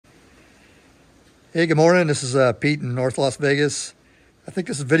Hey, good morning. This is Pete in North Las Vegas. I think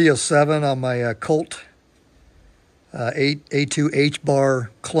this is video 7 on my Colt A2 HBAR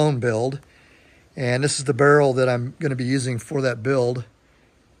clone build. And this is the barrel that I'm going to be using for that build.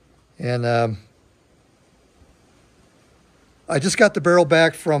 And I just got the barrel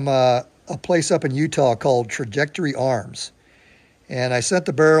back from a place up in Utah called Trajectory Arms. And I sent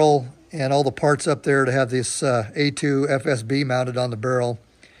the barrel and all the parts up there to have this A2 FSB mounted on the barrel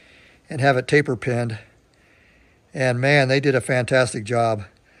and have it taper pinned. And man, they did a fantastic job.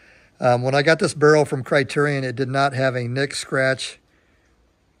 When I got this barrel from Criterion, it did not have a nick, scratch.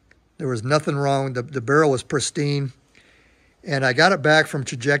 There was nothing wrong. The barrel was pristine. And I got it back from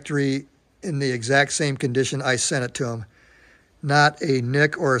Trajectory in the exact same condition I sent it to them. Not a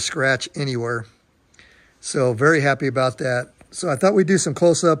nick or a scratch anywhere. So very happy about that. So I thought we'd do some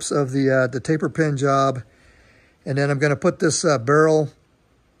close-ups of the taper pin job. And then I'm going to put this barrel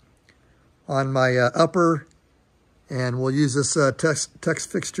on my upper, and we'll use this text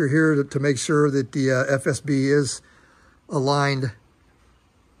fixture here to make sure that the FSB is aligned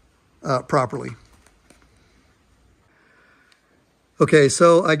properly. Okay,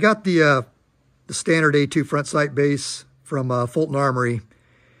 so I got the standard A2 front sight base from Fulton Armory,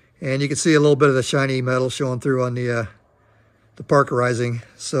 and you can see a little bit of the shiny metal showing through on the parkerizing.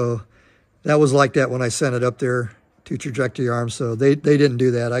 So that was like that when I sent it up there to Trajectory Arms, so they didn't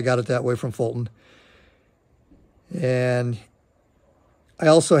do that. I got it that way from Fulton. And I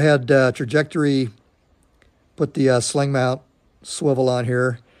also had Trajectory put the sling mount swivel on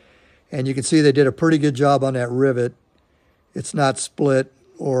here, and you can see they did a pretty good job on that rivet. It's not split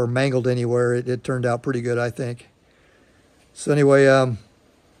or mangled anywhere. It turned out pretty good, I think. So anyway,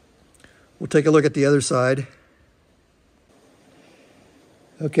 we'll take a look at the other side.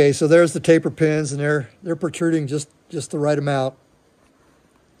 Okay, so there's the taper pins, and they're protruding just the right amount.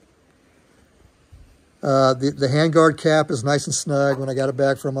 The handguard cap is nice and snug. When I got it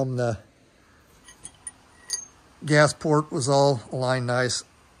back from them, the gas port was all aligned nice.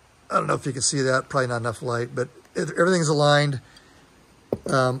 I don't know if you can see that, probably not enough light, but everything's aligned.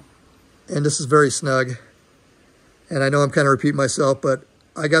 And this is very snug. And I know I'm kind of repeating myself, but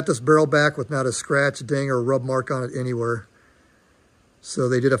I got this barrel back with not a scratch, ding, or rub mark on it anywhere. So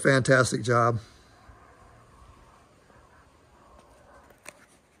they did a fantastic job.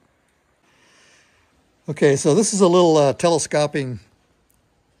 Okay, so this is a little telescoping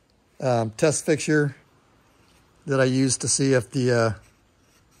test fixture that I used to see if the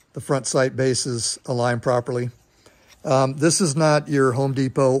front sight base is aligned properly. This is not your Home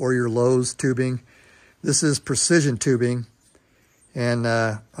Depot or your Lowe's tubing. This is precision tubing, and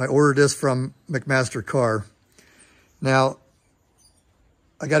I ordered this from McMaster-Carr. Now,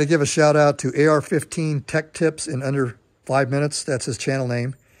 I got to give a shout out to AR15 Tech Tips in under 5 minutes. That's his channel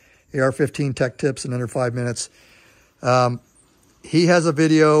name. AR15 Tech Tips in under 5 minutes. He has a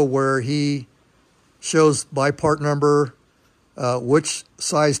video where he shows by part number which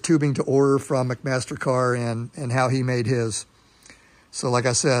size tubing to order from McMaster-Carr and how he made his. So like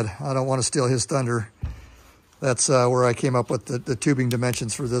I said, I don't want to steal his thunder. That's where I came up with the tubing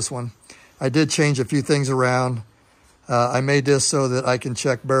dimensions for this one. I did change a few things around. I made this so that I can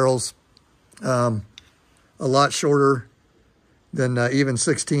check barrels a lot shorter than even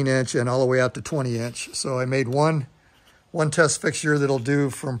 16-inch and all the way out to 20-inch. So I made one test fixture that'll do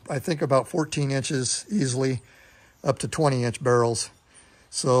from, I think, about 14 inches easily up to 20-inch barrels.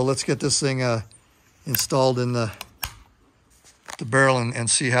 So let's get this thing installed in the barrel and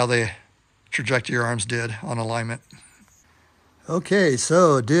see how the Trajectory Arms did on alignment. Okay,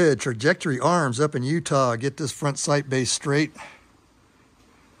 so did Trajectory Arms up in Utah get this front sight base straight?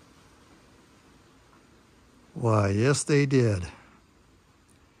 Why, yes they did.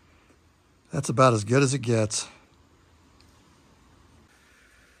 That's about as good as it gets.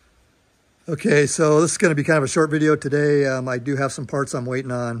 Okay, so this is going to be kind of a short video today. I do have some parts I'm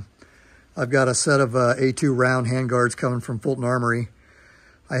waiting on. I've got a set of A2 round handguards coming from Fulton Armory.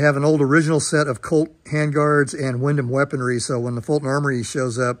 I have an old original set of Colt handguards and Wyndham weaponry, so when the Fulton Armory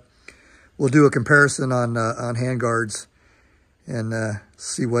shows up, we'll do a comparison on handguards and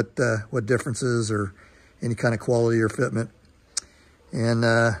see what differences or any kind of quality or fitment. And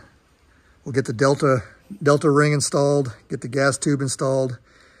we'll get the Delta ring installed, get the gas tube installed,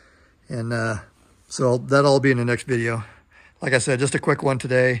 and so that'll all be in the next video. Like I said, just a quick one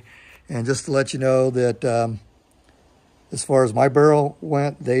today, and just to let you know that as far as my barrel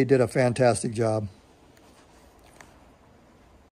went, they did a fantastic job.